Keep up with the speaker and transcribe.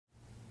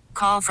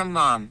Call from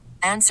mom.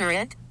 Answer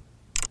it.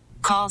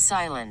 Call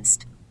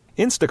silenced.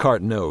 Instacart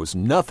knows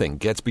nothing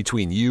gets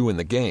between you and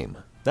the game.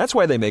 That's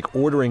why they make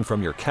ordering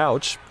from your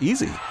couch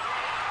easy.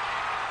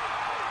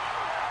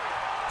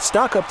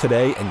 Stock up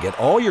today and get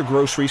all your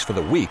groceries for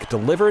the week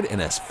delivered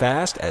in as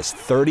fast as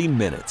 30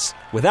 minutes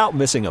without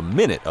missing a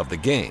minute of the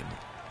game.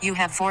 You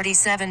have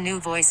 47 new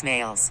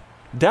voicemails.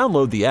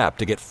 Download the app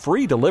to get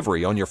free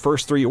delivery on your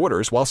first 3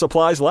 orders while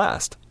supplies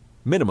last.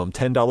 Minimum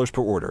 $10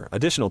 per order.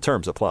 Additional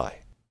terms apply.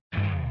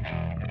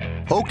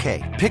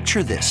 Okay,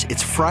 picture this.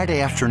 It's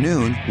Friday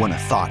afternoon when a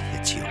thought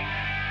hits you.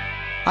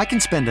 I can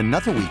spend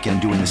another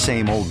weekend doing the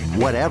same old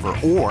whatever,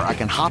 or I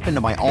can hop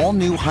into my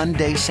all-new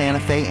Hyundai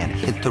Santa Fe and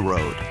hit the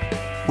road.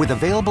 With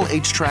available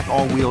H-Track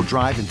all-wheel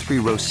drive and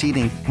 3-row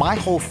seating, my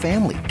whole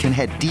family can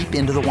head deep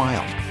into the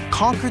wild.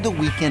 Conquer the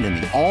weekend in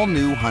the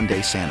all-new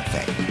Hyundai Santa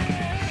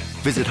Fe.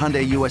 Visit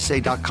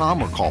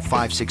HyundaiUSA.com or call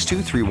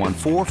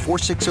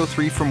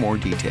 562-314-4603 for more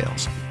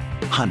details.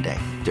 Hyundai,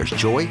 there's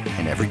joy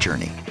in every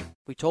journey.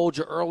 We told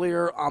you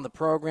earlier on the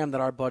program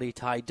that our buddy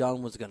Ty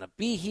Dunn was going to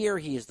be here.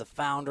 He is the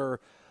founder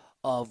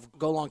of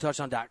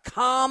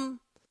GoLongTouchdown.com,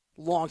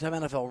 longtime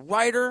NFL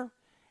writer,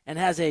 and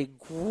has a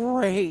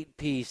great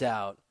piece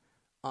out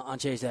on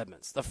Chase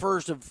Edmonds. The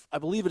first of, I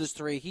believe it is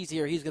 3. He's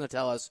here. He's going to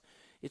tell us.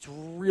 It's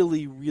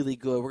really, really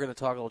good. We're going to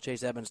talk a little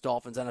Chase Edmonds,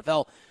 Dolphins,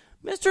 NFL.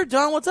 Mr.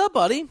 Dunn, what's up,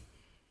 buddy?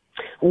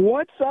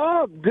 What's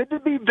up? Good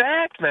to be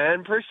back, man.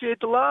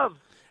 Appreciate the love.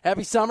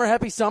 Happy summer.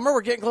 Happy summer.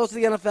 We're getting close to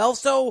the NFL.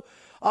 So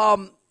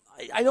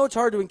I know it's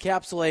hard to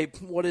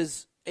encapsulate what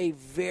is a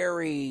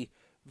very,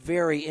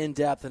 very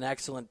in-depth and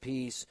excellent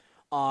piece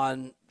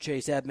on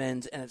Chase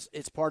Edmonds, and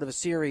it's part of a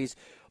series.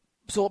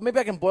 So maybe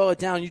I can boil it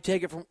down. You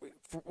take it from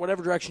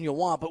whatever direction you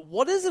want. But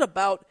what is it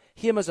about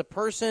him as a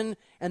person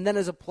and then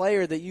as a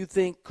player that you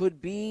think could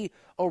be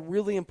a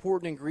really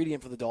important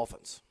ingredient for the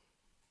Dolphins?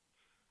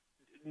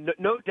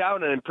 No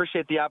doubt, and I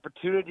appreciate the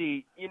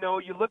opportunity. You know,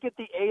 you look at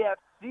the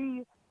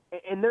AFC,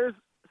 and there's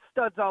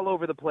studs all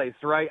over the place,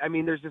 right? I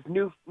mean, there's just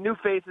new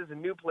faces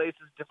and new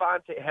places.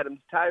 Devontae Adams,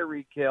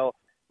 Tyreek Hill,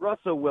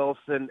 Russell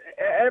Wilson.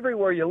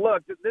 Everywhere you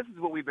look, this is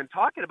what we've been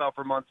talking about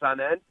for months on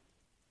end.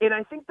 And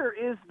I think there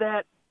is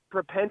that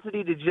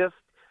propensity to just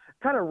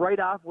kind of write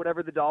off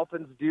whatever the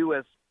Dolphins do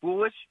as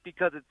foolish,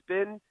 because it's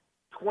been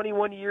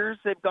 21 years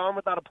they've gone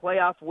without a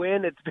playoff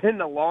win. It's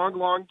been a long,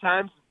 long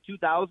time since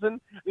 2000. I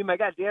mean, my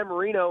God, Dan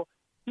Marino,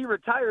 he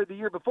retired the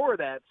year before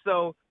that.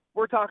 So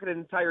we're talking an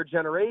entire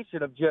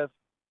generation of just,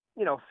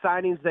 you know,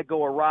 signings that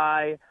go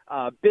awry,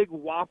 big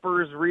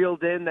whoppers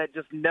reeled in that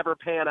just never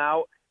pan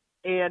out.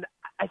 And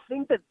I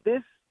think that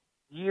this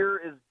year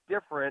is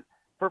different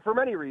for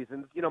many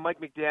reasons. You know, Mike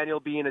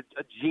McDaniel being a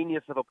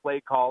genius of a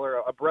play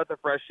caller, a breath of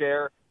fresh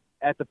air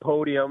at the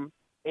podium,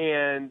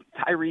 and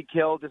Tyreek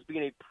Hill just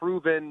being a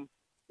proven,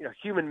 you know,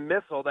 human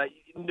missile that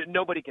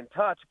nobody can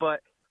touch.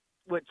 But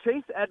what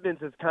Chase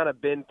Edmonds has kind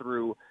of been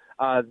through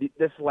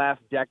this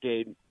last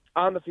decade,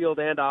 on the field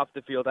and off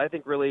the field, I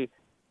think really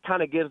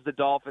kind of gives the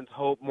Dolphins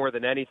hope more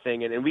than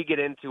anything. And we get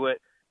into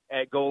it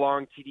at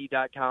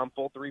GoLongTD.com,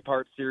 full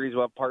 3-part series.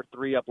 We'll have part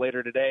 3 up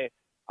later today.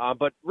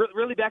 But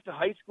really back to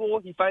high school,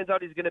 he finds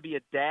out he's going to be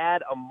a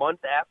dad a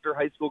month after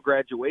high school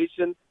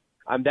graduation.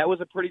 That was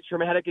a pretty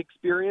traumatic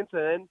experience.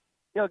 And then,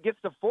 you know,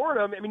 gets to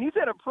Fordham. I mean, he's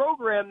had a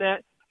program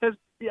that has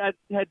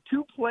had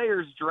 2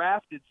 players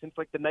drafted since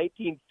like the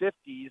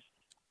 1950s.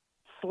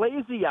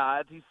 Slays the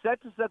odds. He's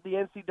set to set the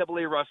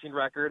NCAA rushing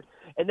record,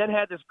 and then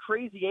had this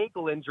crazy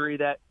ankle injury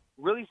that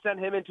really sent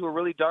him into a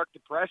really dark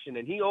depression.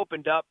 And he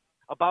opened up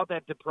about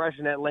that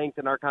depression at length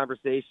in our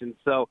conversation.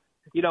 So,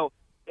 you know,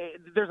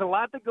 there's a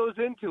lot that goes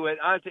into it,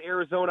 onto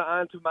Arizona,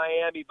 onto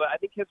Miami, but I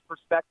think his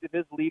perspective,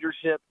 his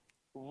leadership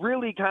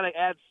really kind of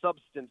adds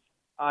substance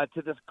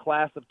to this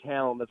class of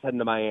talent that's heading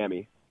to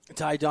Miami.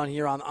 Ty Dunn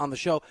here on the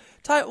show.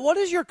 Ty, what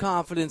is your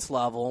confidence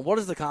level, and what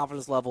is the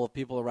confidence level of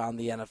people around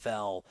the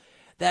NFL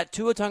that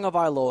Tua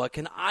Tagovailoa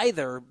can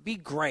either be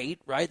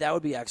great, right? That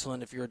would be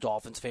excellent if you're a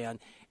Dolphins fan,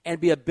 and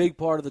be a big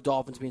part of the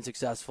Dolphins being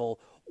successful,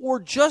 or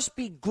just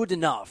be good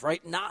enough,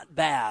 right? Not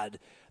bad,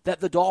 that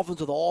the Dolphins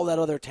with all that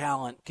other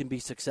talent can be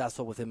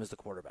successful with him as the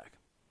quarterback.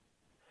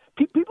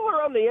 People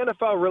around the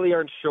NFL really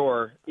aren't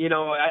sure. You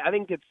know, I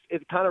think it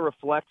kind of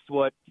reflects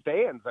what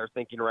fans are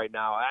thinking right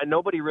now.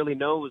 Nobody really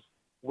knows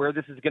where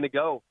this is going to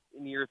go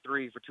in year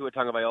 3 for Tua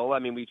Tagovailoa. I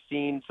mean, we've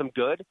seen some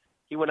good.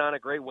 He went on a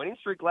great winning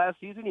streak last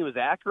season. He was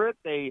accurate.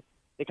 They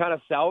kind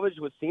of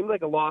salvaged what seemed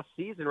like a lost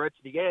season right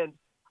to the end.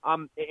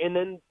 And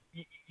then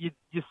you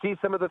see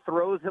some of the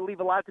throws that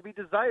leave a lot to be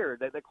desired.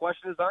 The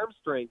question is arm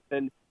strength,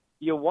 and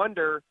you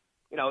wonder,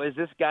 you know, is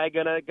this guy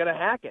gonna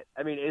hack it?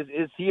 I mean,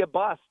 is he a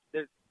bust?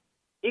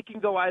 It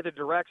can go either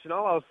direction.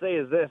 All I'll say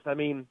is this. I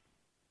mean,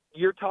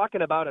 you're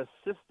talking about a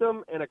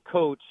system and a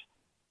coach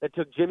that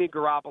took Jimmy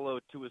Garoppolo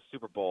to a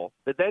Super Bowl,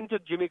 that then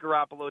took Jimmy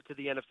Garoppolo to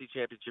the NFC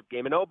Championship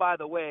game. And, oh, by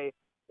the way,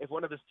 if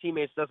one of his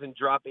teammates doesn't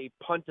drop a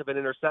punt of an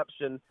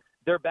interception,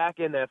 they're back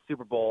in that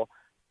Super Bowl.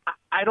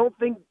 I don't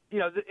think, you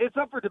know, it's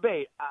up for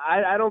debate.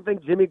 I don't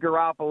think Jimmy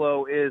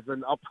Garoppolo is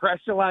an upper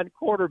echelon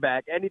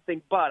quarterback,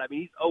 anything but. I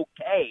mean, he's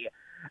okay.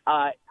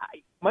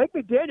 Mike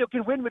McDaniel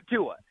can win with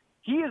Tua.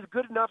 He is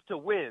good enough to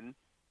win.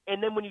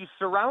 And then when you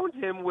surround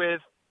him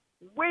with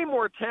way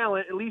more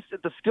talent, at least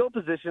at the skill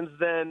positions,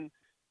 than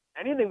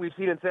anything we've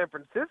seen in San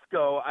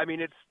Francisco, I mean,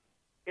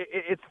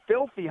 it's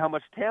filthy how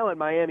much talent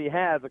Miami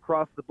has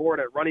across the board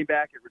at running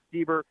back, at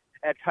receiver,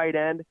 at tight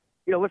end.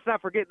 You know, let's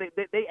not forget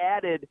they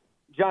added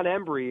John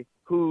Embry,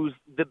 who's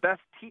the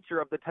best teacher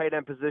of the tight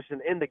end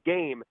position in the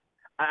game.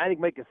 I think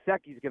Mike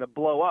Gesicki's going to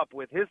blow up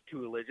with his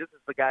tutelage. This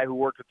is the guy who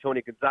worked with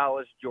Tony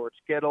Gonzalez, George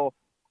Kittle,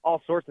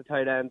 all sorts of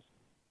tight ends.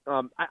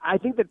 I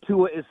think that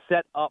Tua is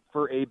set up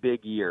for a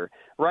big year,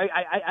 right?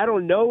 I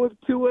don't know if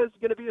Tua is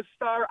going to be a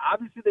star.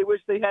 Obviously, they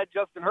wish they had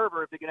Justin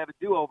Herbert if they could have a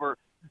do-over.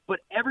 But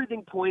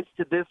everything points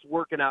to this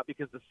working out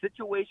because the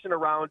situation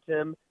around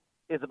him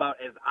is about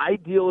as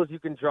ideal as you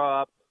can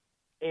draw up.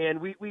 And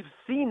we've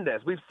seen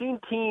this. We've seen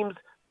teams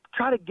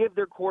try to give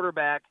their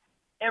quarterback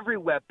every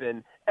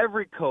weapon,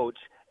 every coach,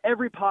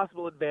 every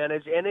possible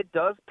advantage, and it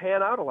does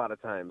pan out a lot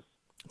of times.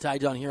 Ty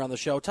Dunn here on the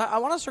show. Ty, I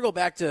want to circle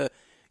back to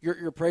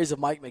your praise of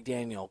Mike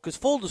McDaniel, because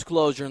full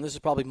disclosure, and this is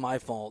probably my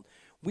fault,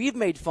 we've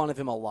made fun of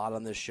him a lot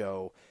on this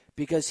show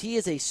because he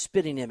is a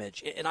spitting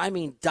image, and I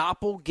mean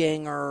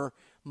doppelganger,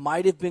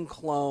 might have been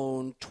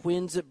cloned,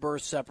 twins at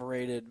birth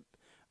separated,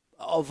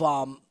 of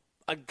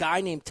a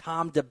guy named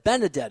Tom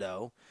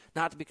DiBenedetto,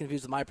 not to be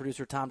confused with my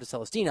producer, Tom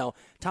DeCelestino.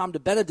 Tom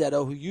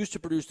DiBenedetto, who used to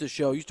produce the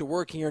show, used to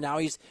work here, now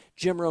he's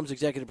Jim Rome's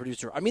executive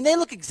producer. I mean, they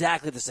look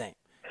exactly the same.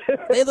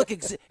 They look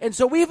and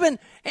so we've been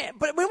a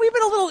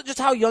little, just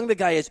how young the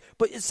guy is,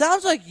 but it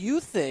sounds like you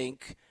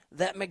think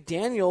that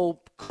McDaniel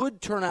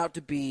could turn out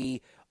to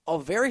be a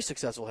very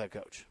successful head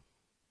coach.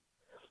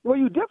 Well,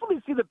 you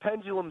definitely see the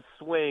pendulum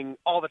swing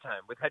all the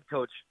time with head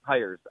coach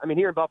hires. I mean,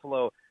 here in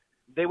Buffalo,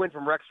 they went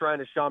from Rex Ryan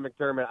to Sean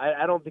McDermott.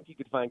 I don't think you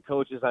could find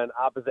coaches on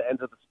opposite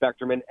ends of the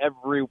spectrum in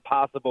every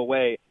possible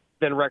way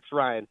than Rex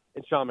Ryan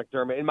and Sean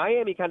McDermott. And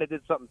Miami kind of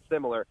did something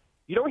similar.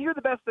 You don't hear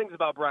the best things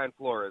about Brian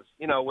Flores,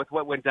 you know, with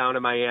what went down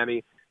in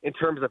Miami in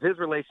terms of his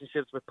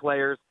relationships with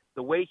players,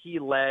 the way he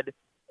led,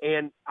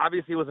 and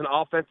obviously it was an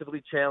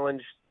offensively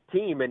challenged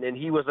team, and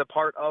he was a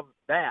part of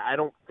that. I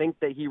don't think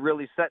that he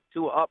really set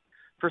Tua up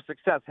for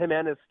success, him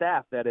and his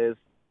staff, that is.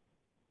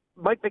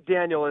 Mike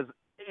McDaniel is,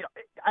 you know,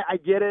 I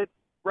get it,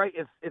 right?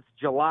 It's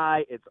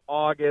July, it's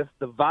August.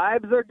 The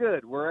vibes are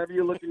good wherever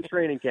you look in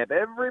training camp.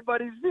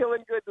 Everybody's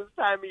feeling good this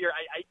time of year.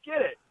 I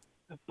get it.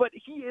 But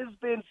he has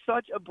been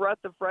such a breath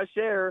of fresh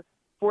air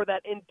for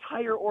that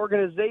entire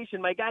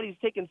organization. My God, he's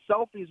taking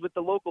selfies with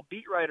the local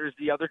beat writers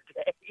the other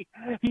day.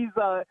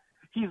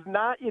 He's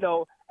not, you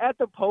know, at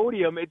the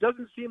podium. It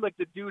doesn't seem like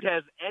the dude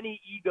has any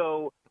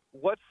ego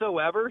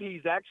whatsoever.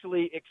 He's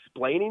actually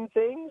explaining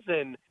things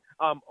and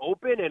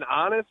open and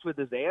honest with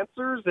his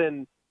answers.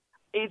 And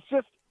it's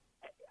just,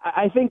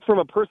 I think from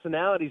a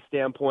personality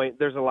standpoint,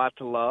 there's a lot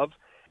to love.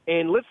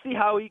 And let's see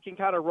how he can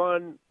kind of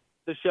run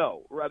the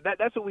show.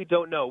 That's what we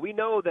don't know. We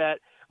know that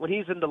when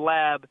he's in the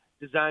lab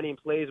designing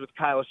plays with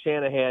Kyle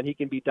Shanahan, he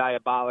can be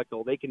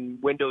diabolical. They can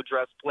window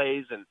dress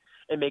plays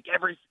and make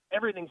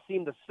everything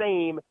seem the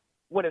same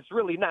when it's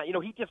really not. You know,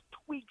 he just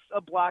tweaks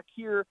a block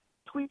here,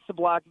 tweaks a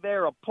block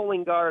there, a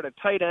pulling guard, a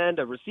tight end,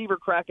 a receiver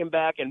cracking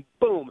back, and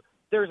boom,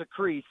 there's a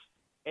crease.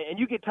 And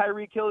you get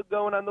Tyreek Hill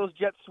going on those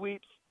jet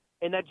sweeps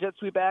and that jet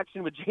sweep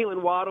action with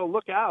Jalen Waddle.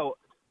 Look out.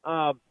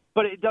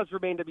 But it does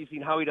remain to be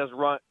seen how he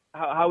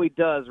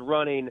does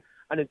running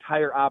an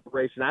entire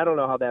operation. I don't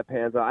know how that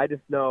pans out. I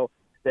just know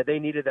that they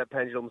needed that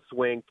pendulum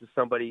swing to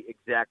somebody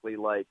exactly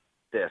like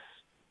this.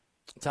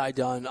 Ty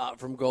Dunn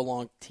from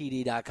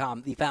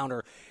GoLongTD.com, the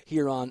founder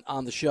here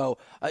on the show.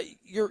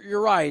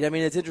 You're right. I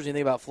mean, it's interesting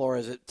thing about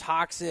Flores.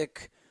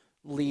 Toxic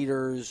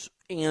leaders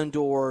and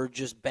or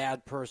just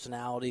bad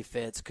personality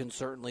fits can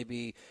certainly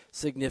be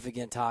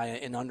significant, Ty,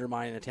 in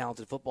undermining a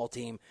talented football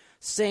team.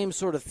 Same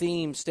sort of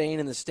theme, staying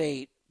in the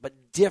state, but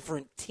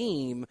different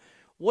team.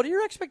 What are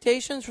your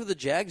expectations for the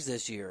Jags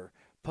this year,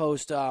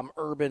 post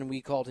Urban,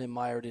 we called him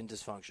mired in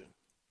dysfunction?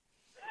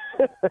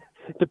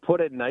 To put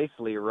it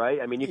nicely, right?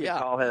 I mean, you could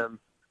call him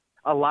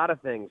a lot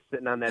of things,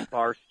 sitting on that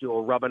bar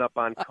stool, rubbing up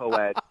on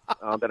co-eds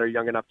that are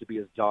young enough to be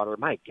his daughter.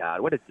 My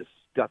God, what a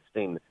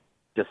disgusting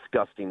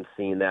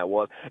scene that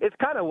was. It's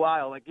kind of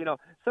wild. Like, you know,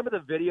 some of the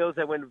videos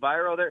that went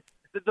viral there,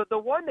 the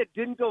one that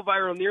didn't go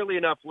viral nearly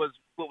enough was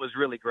what was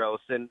really gross,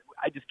 and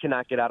I just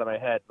cannot get out of my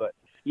head. But,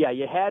 yeah,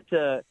 you had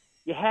to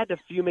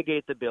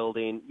fumigate the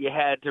building. You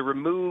had to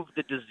remove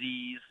the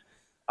disease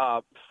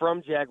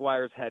from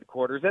Jaguars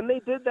headquarters, and they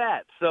did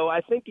that. So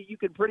I think you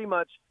could pretty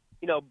much,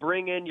 you know,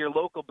 bring in your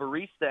local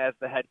barista as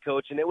the head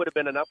coach, and it would have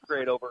been an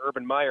upgrade over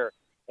Urban Meyer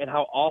and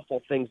how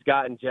awful things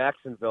got in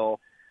Jacksonville.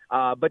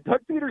 But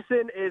Doug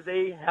Peterson is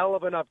a hell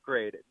of an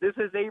upgrade. This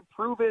is a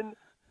proven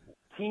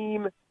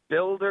team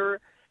builder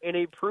and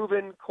a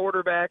proven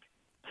quarterback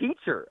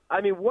teacher.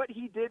 I mean, what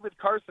he did with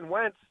Carson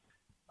Wentz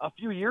a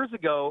few years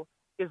ago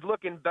is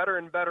looking better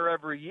and better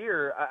every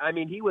year. I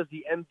mean, he was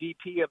the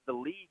MVP of the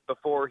league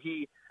before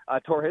he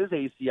tore his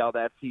ACL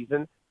that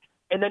season.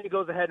 And then he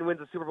goes ahead and wins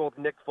the Super Bowl with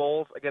Nick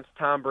Foles against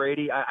Tom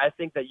Brady. I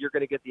think that you're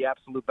going to get the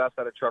absolute best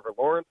out of Trevor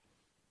Lawrence.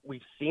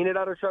 We've seen it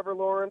out of Trevor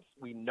Lawrence.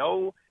 We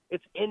know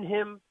it's in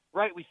him,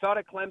 right? We saw it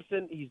at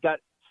Clemson. He's got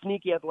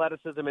sneaky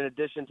athleticism in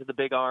addition to the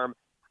big arm.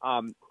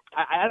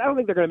 I don't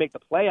think they're going to make the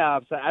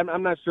playoffs.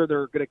 I'm not sure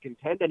they're going to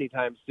contend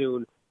anytime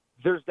soon.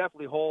 There's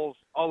definitely holes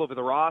all over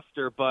the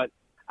roster, but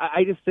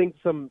I just think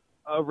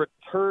a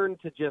return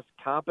to just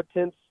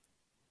competence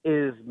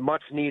is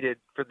much needed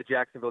for the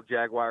Jacksonville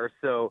Jaguars.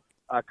 So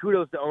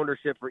kudos to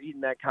ownership for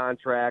eating that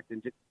contract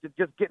and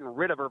just getting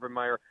rid of Urban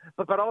Meyer,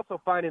 but also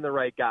finding the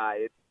right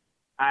guy.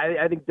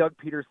 I think Doug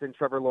Peterson,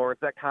 Trevor Lawrence,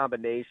 that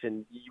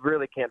combination, you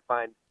really can't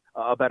find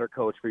a better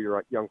coach for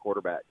your young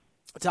quarterback.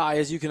 Ty,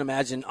 as you can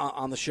imagine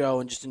on the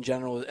show and just in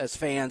general as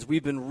fans,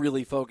 we've been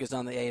really focused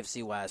on the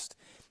AFC West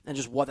and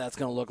just what that's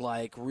going to look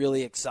like.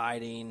 Really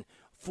exciting.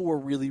 4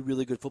 really,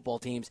 really good football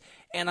teams.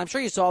 And I'm sure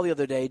you saw the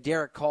other day,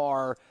 Derek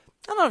Carr,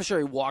 I'm not sure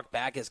he walked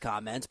back his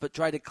comments, but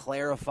tried to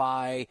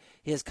clarify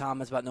his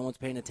comments about no one's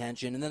paying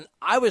attention. And then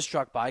I was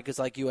struck by, because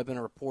like you, I've been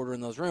a reporter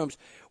in those rooms,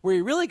 where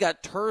he really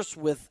got terse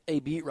with a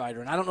beat writer.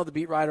 And I don't know the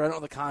beat writer, I don't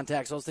know the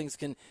context. Those things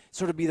can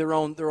sort of be their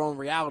own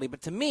reality.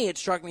 But to me, it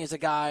struck me as a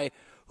guy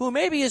who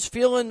maybe is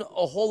feeling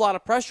a whole lot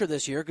of pressure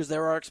this year because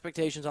there are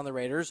expectations on the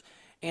Raiders,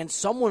 and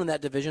someone in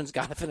that division's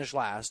got to finish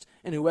last,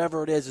 and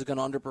whoever it is going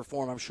to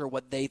underperform, I'm sure,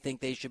 what they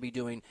think they should be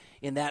doing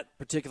in that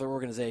particular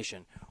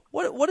organization.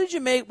 What have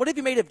you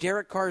made of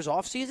Derek Carr's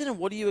offseason, and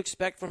what do you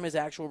expect from his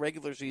actual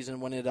regular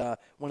season when it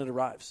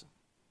arrives?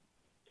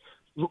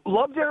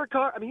 Love Derek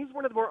Carr. I mean, he's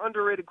one of the more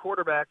underrated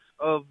quarterbacks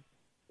of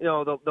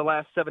the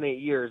last 7-8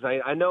 years.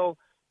 I know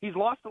he's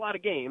lost a lot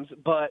of games,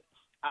 but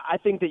I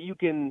think that you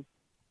can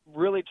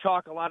really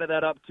chalk a lot of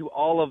that up to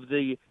all of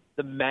the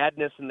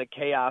madness and the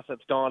chaos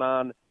that's gone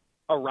on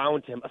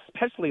around him,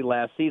 especially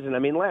last season. I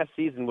mean, last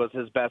season was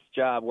his best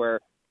job, where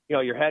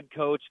your head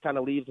coach kind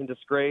of leaves in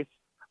disgrace.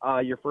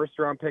 Your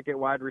first-round pick at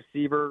wide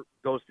receiver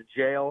goes to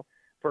jail.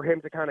 For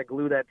him to kind of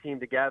glue that team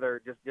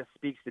together just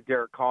speaks to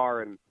Derek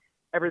Carr and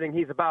everything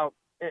he's about.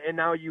 And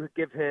now you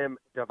give him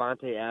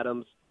Davante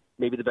Adams,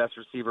 maybe the best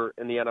receiver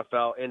in the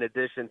NFL, in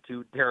addition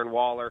to Darren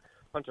Waller,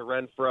 Hunter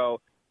Renfrow,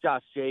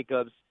 Josh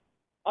Jacobs.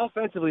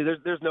 Offensively,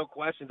 there's no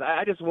questions.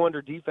 I just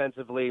wonder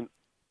defensively,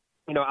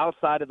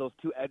 outside of those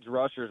 2 edge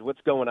rushers,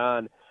 what's going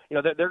on?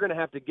 They're going to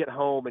have to get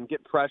home and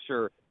get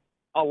pressure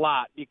a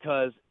lot,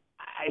 because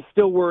I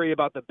still worry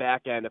about the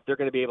back end, if they're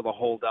going to be able to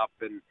hold up.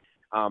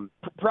 And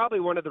probably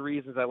one of the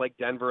reasons I like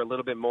Denver a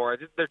little bit more,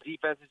 just their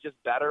defense is just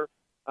better.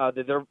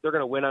 They're going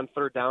to win on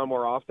third down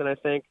more often, I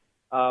think.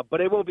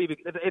 But it won't be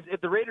 – if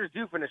the Raiders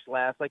do finish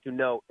last, like in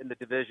the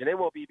division, it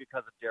won't be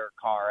because of Derek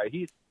Carr.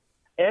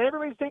 And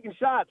everybody's taking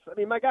shots. I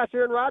mean, my gosh,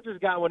 Aaron Rodgers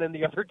got one in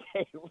the other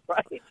day,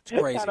 right? It's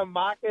crazy. Kind of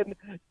mocking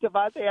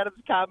Davante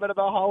Adams' comment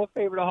about Hall of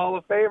Famer to Hall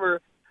of Famer.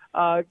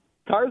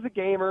 Carr's a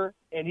gamer,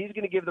 and he's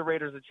going to give the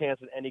Raiders a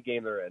chance in any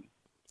game they're in.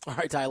 All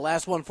right, Ty,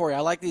 last one for you. I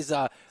like these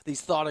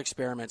thought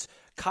experiments.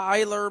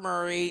 Kyler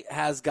Murray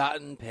has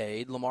gotten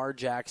paid. Lamar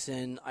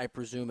Jackson, I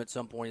presume at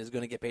some point, is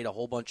going to get paid a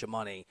whole bunch of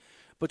money.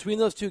 Between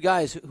those 2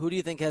 guys, who do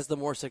you think has the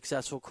more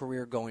successful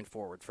career going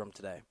forward from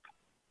today?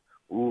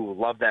 Ooh,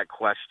 love that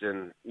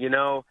question.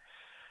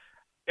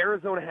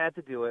 Arizona had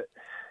to do it.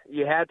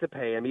 You had to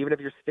pay him, even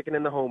if you're sticking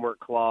in the homework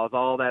clause,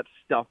 all that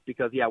stuff,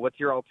 because, what's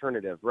your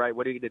alternative, right?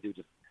 What are you going to do?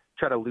 Just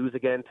try to lose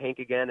again, tank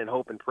again, and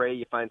hope and pray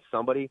you find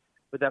somebody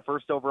with that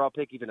first overall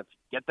pick, even if you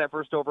get that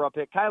first overall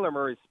pick? Kyler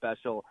Murray's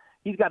special.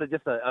 He's got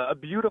just a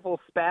beautiful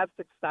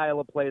spastic style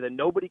of play that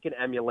nobody can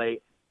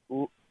emulate.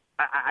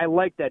 I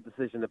like that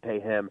decision to pay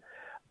him.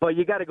 But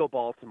you got to go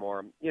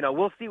Baltimore.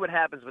 We'll see what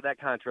happens with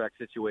that contract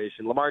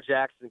situation. Lamar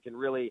Jackson can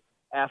really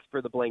ask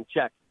for the blank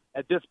check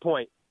at this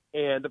point,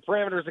 and the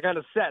parameters are kind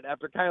of set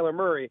after Kyler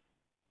Murray.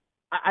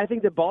 I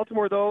think that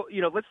Baltimore, though,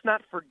 let's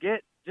not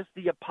forget just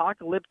the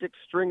apocalyptic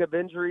string of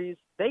injuries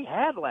they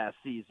had last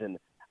season.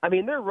 I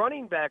mean, their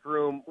running back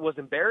room was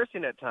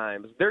embarrassing at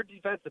times. Their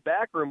defensive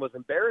back room was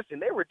embarrassing.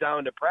 They were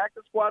down to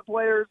practice squad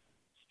players,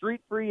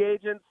 street free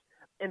agents,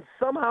 and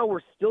somehow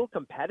we're still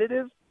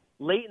competitive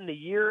late in the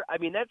year. I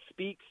mean, that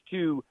speaks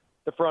to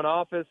the front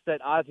office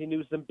that Ozzie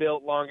Newsome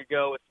built long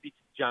ago. It speaks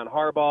to John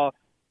Harbaugh,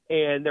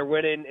 and they're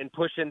winning and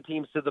pushing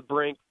teams to the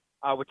brink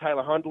with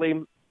Tyler Huntley.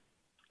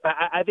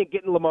 I think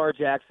getting Lamar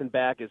Jackson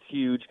back is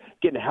huge.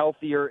 Getting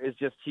healthier is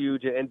just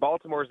huge. And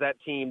Baltimore's that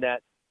team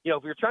that,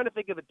 if you're trying to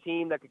think of a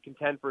team that could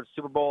contend for a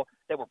Super Bowl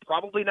that we're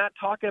probably not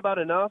talking about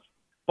enough,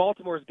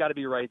 Baltimore's got to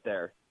be right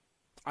there.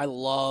 I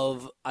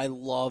love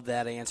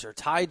that answer.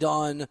 Ty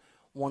Dunn,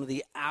 one of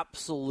the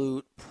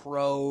absolute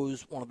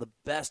pros, one of the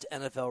best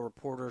NFL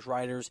reporters,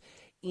 writers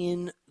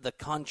in the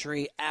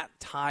country, at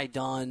Ty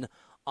Dunn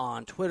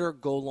on Twitter,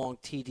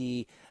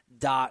 golongtd.com.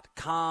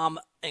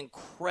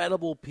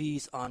 Incredible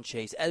piece on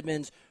Chase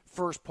Edmonds.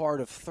 First part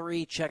of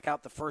 3. Check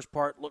out the first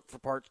part. Look for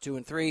parts 2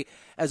 and 3.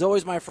 As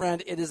always, my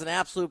friend, it is an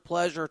absolute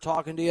pleasure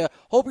talking to you.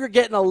 Hope you're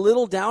getting a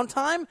little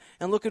downtime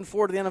and looking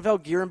forward to the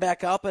NFL gearing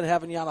back up and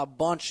having you on a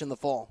bunch in the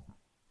fall.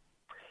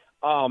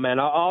 Oh, man,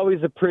 I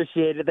always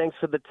appreciate it. Thanks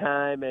for the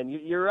time. And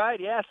you're right.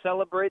 Yeah,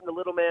 celebrating the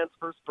little man's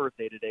first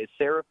birthday today.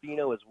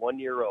 Serafino is 1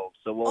 year old.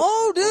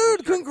 So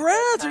dude,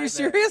 congrats. Are you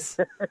serious?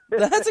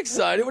 That's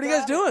exciting. What are you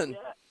guys doing?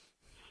 Yeah.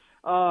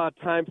 Oh,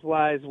 time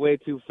flies way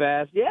too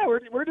fast. Yeah,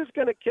 we're just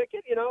going to kick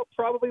it,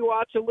 probably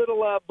watch a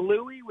little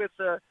Bluey with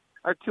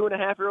our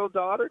 2.5-year-old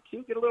daughter,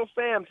 too. Get a little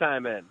fam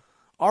time in.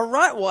 All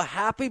right. Well,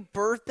 happy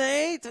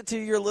birthday to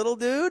your little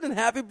dude, and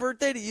happy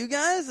birthday to you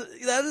guys.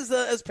 That is,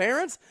 as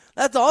parents,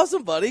 that's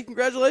awesome, buddy.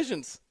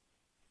 Congratulations.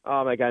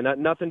 Oh, my God.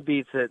 Nothing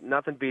beats it.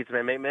 Nothing beats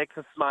it, man. Makes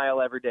us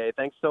smile every day.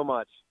 Thanks so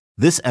much.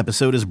 This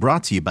episode is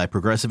brought to you by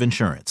Progressive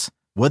Insurance.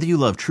 Whether you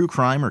love true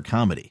crime or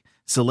comedy,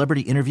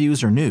 celebrity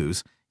interviews or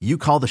news, you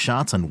call the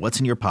shots on what's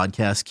in your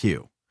podcast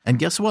queue. And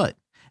guess what?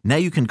 Now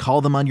you can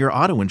call them on your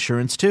auto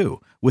insurance, too,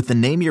 with the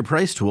Name Your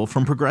Price tool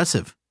from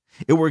Progressive.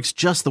 It works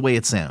just the way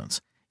it sounds.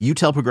 You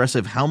tell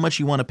Progressive how much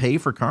you want to pay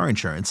for car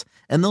insurance,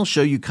 and they'll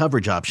show you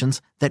coverage options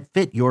that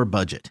fit your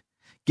budget.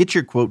 Get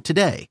your quote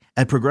today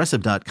at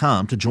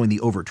Progressive.com to join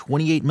the over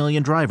 28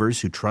 million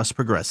drivers who trust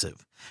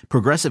Progressive.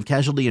 Progressive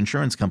Casualty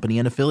Insurance Company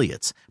and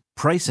Affiliates.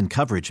 Price and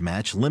coverage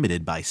match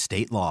limited by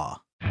state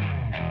law.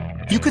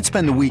 You could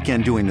spend the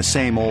weekend doing the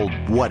same old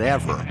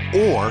whatever,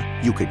 or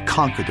you could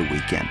conquer the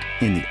weekend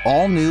in the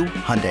all-new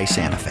Hyundai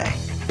Santa Fe.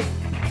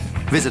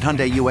 Visit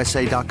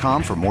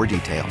HyundaiUSA.com for more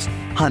details.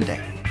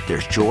 Hyundai,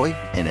 there's joy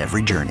in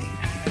every journey.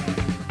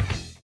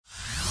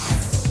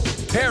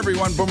 Hey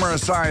everyone, Boomer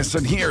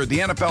Esiason here. The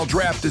NFL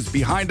Draft is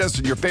behind us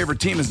and your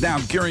favorite team is now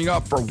gearing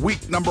up for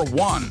week number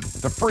 1.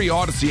 The free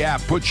Odyssey app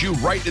puts you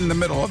right in the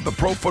middle of the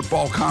pro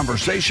football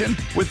conversation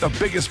with the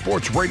biggest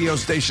sports radio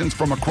stations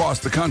from across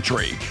the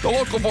country. The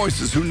local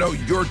voices who know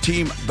your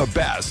team the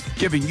best,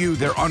 giving you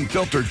their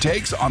unfiltered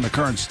takes on the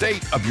current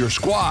state of your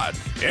squad.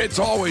 It's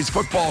always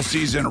football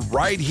season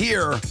right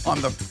here on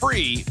the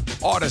free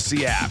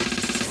Odyssey app.